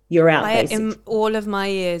 Like, you're out. In all of my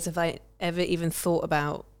years, have I ever even thought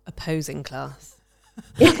about a posing class?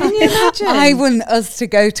 Can you imagine? I want us to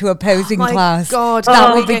go to a posing class. God,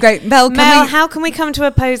 that would be great. Mel, how can we come to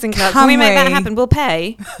a posing class? Can we make that happen? We'll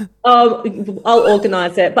pay. Oh, I'll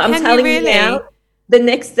organise it. But I'm telling you now, the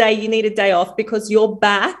next day you need a day off because your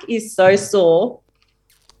back is so sore.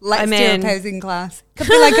 Let's do a posing class. Could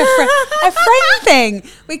be like a friend thing.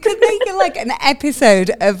 We could make it like an episode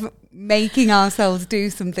of making ourselves do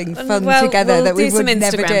something fun together that we would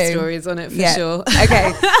never do. Instagram stories on it for sure.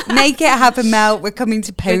 Okay, make it happen, Mel. We're coming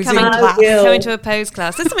to posing class. Coming to a pose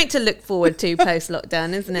class. There's something to look forward to post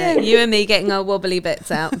lockdown, isn't it? Yeah. You and me getting our wobbly bits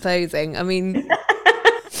out and posing. I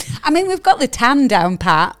mean, we've got the tan down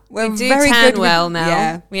pat. We do very tan good well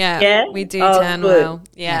now. Yeah, we do tan well.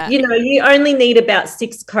 Yeah. You know, you only need about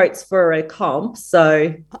 6 coats for a comp,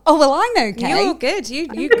 so. Oh, well, I'm okay. You're good. You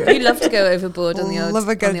love to go overboard on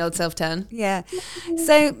the old self-tan. Yeah.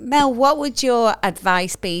 So, Mel, what would your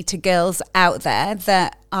advice be to girls out there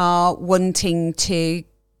that are wanting to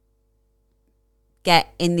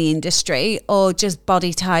get in the industry, or just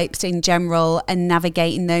body types in general, and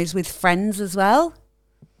navigating those with friends as well?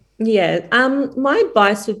 Yeah, my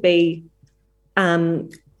advice would be,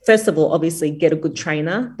 first of all, obviously get a good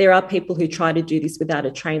trainer. There are people who try to do this without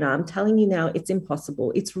a trainer. I'm telling you now, it's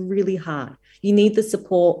impossible. It's really hard. You need the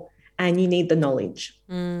support and you need the knowledge.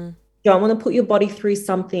 You don't want to put your body through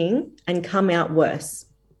something and come out worse.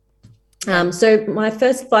 So my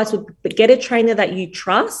first advice would be get a trainer that you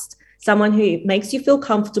trust, someone who makes you feel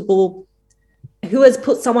comfortable, who has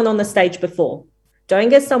put someone on the stage before. Don't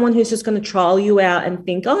get someone who's just going to trial you out and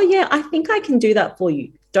think, oh, yeah, I think I can do that for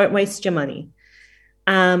you. Don't waste your money.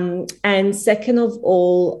 And second of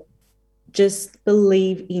all, just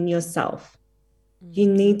believe in yourself. You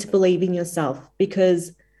need to believe in yourself,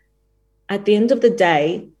 because at the end of the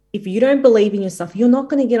day, if you don't believe in yourself, you're not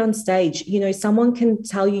going to get on stage. You know, someone can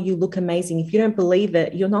tell you you look amazing. If you don't believe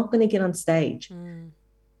it, you're not going to get on stage.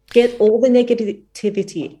 Get all the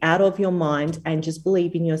negativity out of your mind and just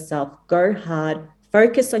believe in yourself. Go hard.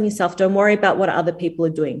 Focus on yourself. Don't worry about what other people are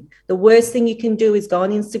doing. The worst thing you can do is go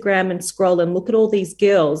on Instagram and scroll and look at all these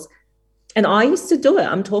girls. And I used to do it.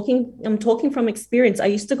 I'm talking from experience. I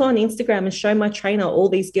used to go on Instagram and show my trainer all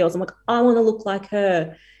these girls. I'm like, I want to look like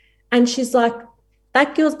her. And she's like,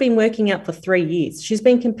 that girl's been working out for 3 years. She's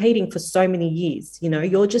been competing for so many years. You know,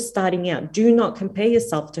 you're just starting out. Do not compare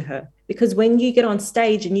yourself to her, because when you get on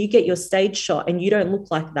stage and you get your stage shot and you don't look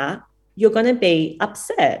like that, you're going to be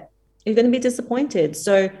upset. You're going to be disappointed.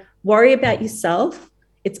 So worry about yourself.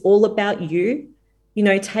 It's all about you. You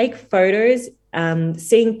know, take photos.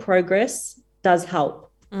 Seeing progress does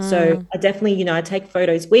help. So I definitely, you know, I take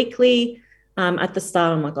photos weekly. At the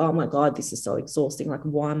start, I'm like, oh my God, this is so exhausting. Like,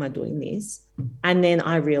 why am I doing this? And then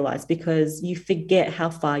I realized, because you forget how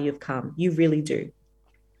far you've come. You really do.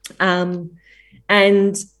 And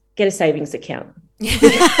get a savings account.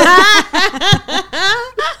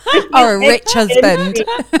 Oh, or a rich husband.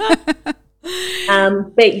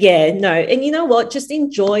 But yeah, no. And you know what? Just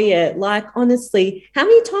enjoy it. Like, honestly, how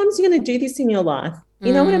many times are you going to do this in your life?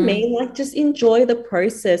 You know what I mean? Like, just enjoy the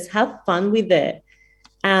process, have fun with it.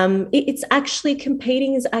 It's actually,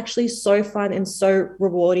 competing is actually so fun and so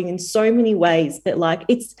rewarding in so many ways. But like,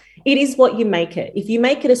 it is what you make it. If you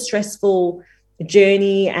make it a stressful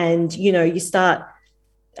journey and, you know, you start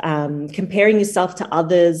comparing yourself to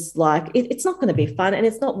others, like it's not going to be fun and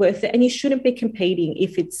it's not worth it. And you shouldn't be competing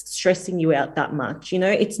if it's stressing you out that much. You know,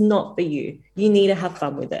 it's not for you. You need to have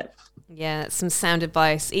fun with it. Yeah, some sound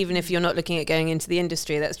advice. Even if you're not looking at going into the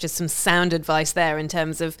industry, that's just some sound advice there in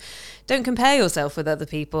terms of don't compare yourself with other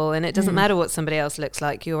people, and it doesn't matter what somebody else looks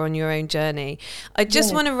like. You're on your own journey. I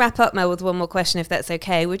just want to wrap up, Mel, with one more question, if that's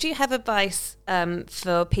okay. Would you have advice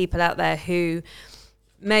for people out there who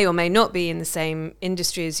may or may not be in the same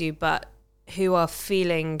industry as you, but who are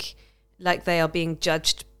feeling like they are being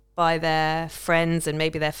judged by their friends and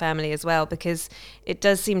maybe their family as well? Because it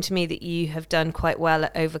does seem to me that you have done quite well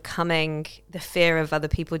at overcoming the fear of other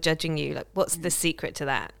people judging you. Like, what's the secret to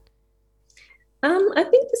that? I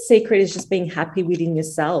think the secret is just being happy within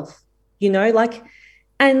yourself, you know, like,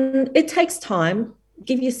 and it takes time.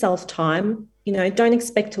 Give yourself time. You know, don't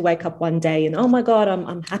expect to wake up one day and, oh my God,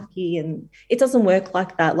 I'm happy. And it doesn't work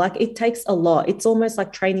like that. Like, it takes a lot. It's almost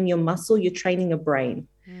like training your muscle. You're training a brain.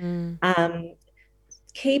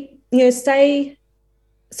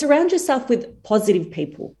 Surround yourself with positive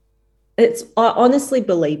people. I honestly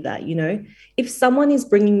believe that, you know, if someone is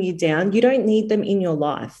bringing you down, you don't need them in your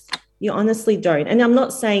life. You honestly don't. And I'm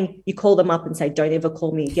not saying you call them up and say, don't ever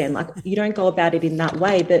call me again. Like, you don't go about it in that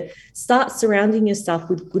way, but start surrounding yourself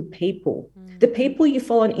with good people. The people you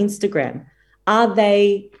follow on Instagram, are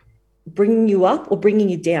they bringing you up or bringing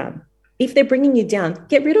you down? If they're bringing you down,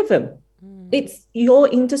 get rid of them. It's your,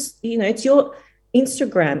 it's your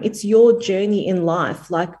Instagram. It's your journey in life.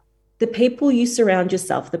 Like, the people you surround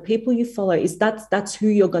yourself, the people you follow, that's who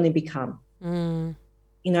you're going to become. You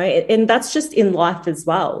know, and that's just in life as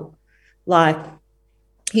well. Like,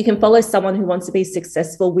 you can follow someone who wants to be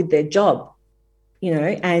successful with their job, you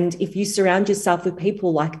know, and if you surround yourself with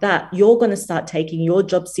people like that, you're going to start taking your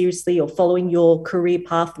job seriously or following your career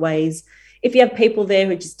pathways. If you have people there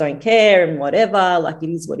who just don't care and whatever, like, it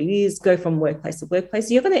is what it is, go from workplace to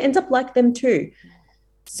workplace, you're going to end up like them too.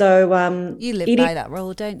 So you live by that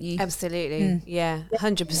rule, don't you? Absolutely. Yeah,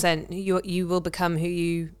 100%. You will become who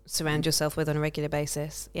you surround yourself with on a regular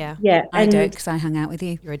basis. Yeah. I don't, because I hung out with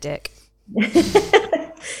you. You're a dick.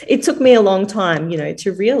 It took me a long time, you know,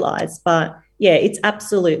 to realize, but yeah, it's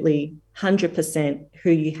absolutely 100%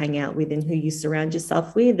 who you hang out with and who you surround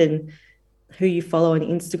yourself with and who you follow on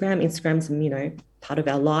Instagram. Instagram's, you know, part of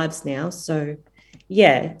our lives now. So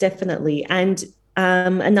yeah, definitely. And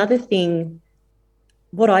another thing,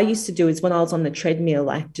 what I used to do is when I was on the treadmill,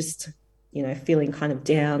 like, just, you know, feeling kind of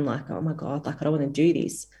down, like, oh my God, like, I don't want to do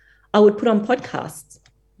this, I would put on podcasts.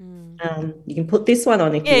 You can put this one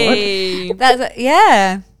on if you want.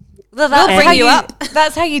 Well, that's bring you up.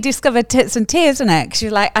 That's how you discovered Tits and Tears, isn't it? Because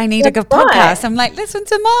you're like, I need a good podcast. I'm like, listen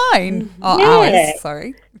to mine. Or ours,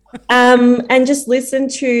 sorry. And just listen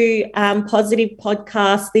to positive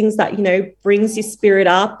podcasts, things that, you know, brings your spirit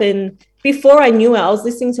up. And before I knew it, I was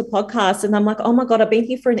listening to podcasts and I'm like, oh my God, I've been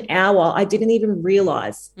here for an hour. I didn't even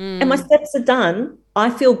realize. And my steps are done. I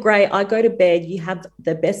feel great. I go to bed. You have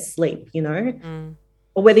the best sleep, you know,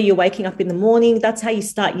 or whether you're waking up in the morning, that's how you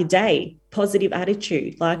start your day. Positive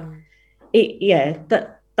attitude. Like,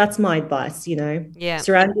 that's my advice, you know. Yeah.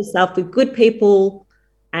 Surround yourself with good people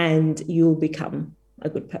and you'll become a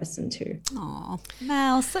good person too. Oh,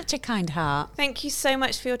 Mel, such a kind heart. Thank you so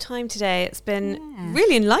much for your time today. It's been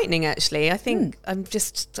really enlightening, actually. I think I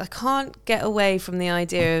can't get away from the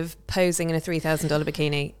idea of posing in a $3,000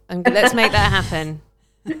 bikini. Let's make that happen.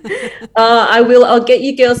 I will. I'll get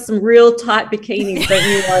you girls some real tight bikinis, don't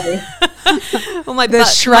you worry. Well, my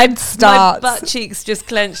butt cheeks just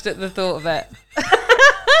clenched at the thought of it.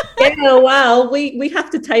 Yeah, well, we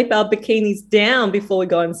have to tape our bikinis down before we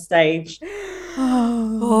go on stage.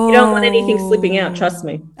 You don't want anything slipping out, trust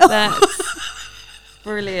me. That's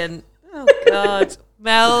brilliant. Oh God.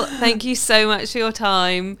 Mel, thank you so much for your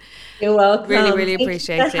time. You're welcome. Really, really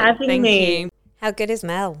appreciate it. Thank you. How good is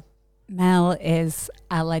Mel? Mel is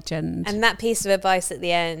a legend. And that piece of advice at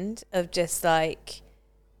the end of just like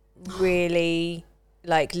really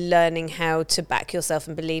like learning how to back yourself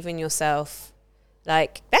and believe in yourself,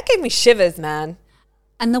 like that gave me shivers, man.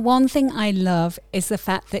 And the one thing I love is the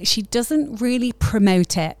fact that she doesn't really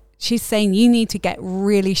promote it. She's saying you need to get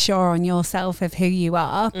really sure on yourself of who you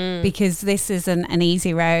are because this isn't an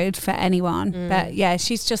easy road for anyone. But yeah,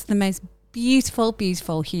 she's just the most beautiful,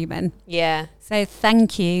 beautiful human. Yeah. So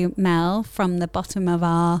thank you, Mel, from the bottom of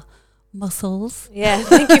our muscles. Yeah,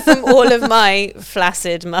 thank you from all of my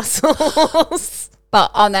flaccid muscles.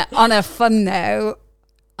 But on a fun note,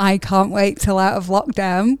 I can't wait till out of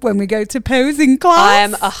lockdown when we go to posing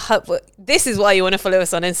class. This is why you want to follow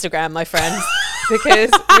us on Instagram, my friends,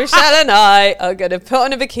 because Rochelle and I are going to put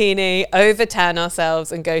on a bikini, over tan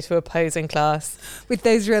ourselves, and go to a posing class with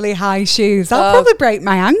those really high shoes. I'll probably break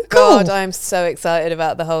my ankle. God, I'm so excited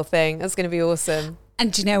about the whole thing. That's going to be awesome.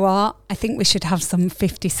 And do you know what? I think we should have some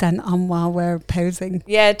 50 Cent on while we're posing.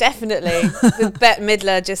 Yeah, definitely. With Bette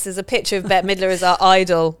Midler, just as a picture of Bette Midler as our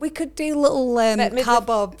idol. We could do little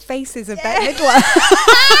cardboard faces of Bette Midler.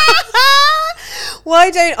 Why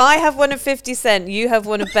don't I have one of 50 Cent? You have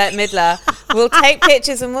one of Bette Midler. We'll take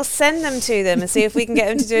pictures and we'll send them to them and see if we can get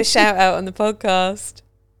them to do a shout out on the podcast.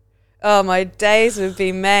 Oh, my days would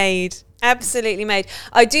be made. Absolutely made.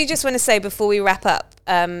 I do just want to say before we wrap up,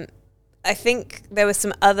 I think there were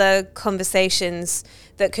some other conversations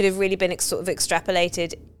that could have really been sort of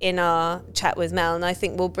extrapolated in our chat with Mel, and I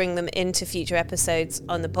think we'll bring them into future episodes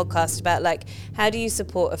on the podcast about, like, how do you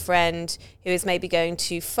support a friend who is maybe going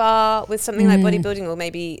too far with something like bodybuilding, or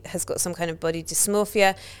maybe has got some kind of body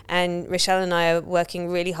dysmorphia. And Rochelle and I are working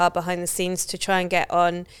really hard behind the scenes to try and get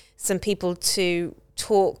on some people to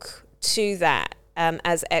talk to that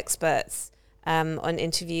as experts on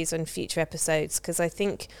interviews on future episodes, because I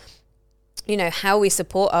think, you know, how we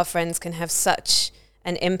support our friends can have such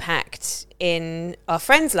an impact in our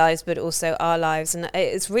friends' lives, but also our lives. And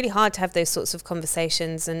it's really hard to have those sorts of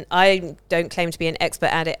conversations. And I don't claim to be an expert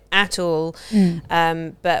at it at all.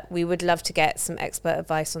 But we would love to get some expert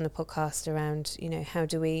advice on the podcast around, you know, how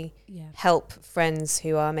do we help friends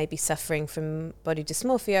who are maybe suffering from body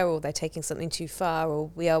dysmorphia, or they're taking something too far, or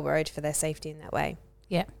we are worried for their safety in that way.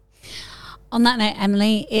 Yeah. On that note,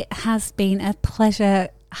 Emily, it has been a pleasure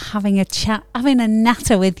having a chat, having a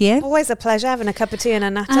natter with you. Always a pleasure having a cup of tea and a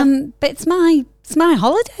natter. But it's my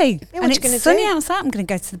holiday, Yeah, and it's sunny outside. I'm going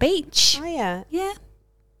to go to the beach. Oh yeah, Yeah,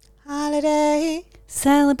 holiday,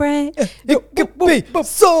 celebrate. it could be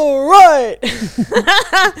so right.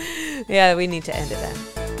 Yeah, we need to end it there.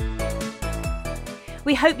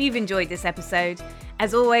 We hope you've enjoyed this episode.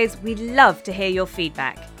 As always, we'd love to hear your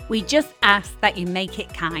feedback. We just ask that you make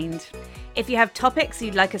it kind. If you have topics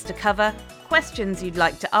you'd like us to cover, questions you'd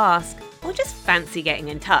like to ask, or just fancy getting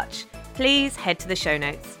in touch, please head to the show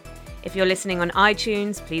notes. If you're listening on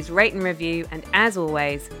iTunes, please rate and review, and as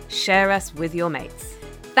always, share us with your mates.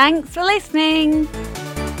 Thanks for listening.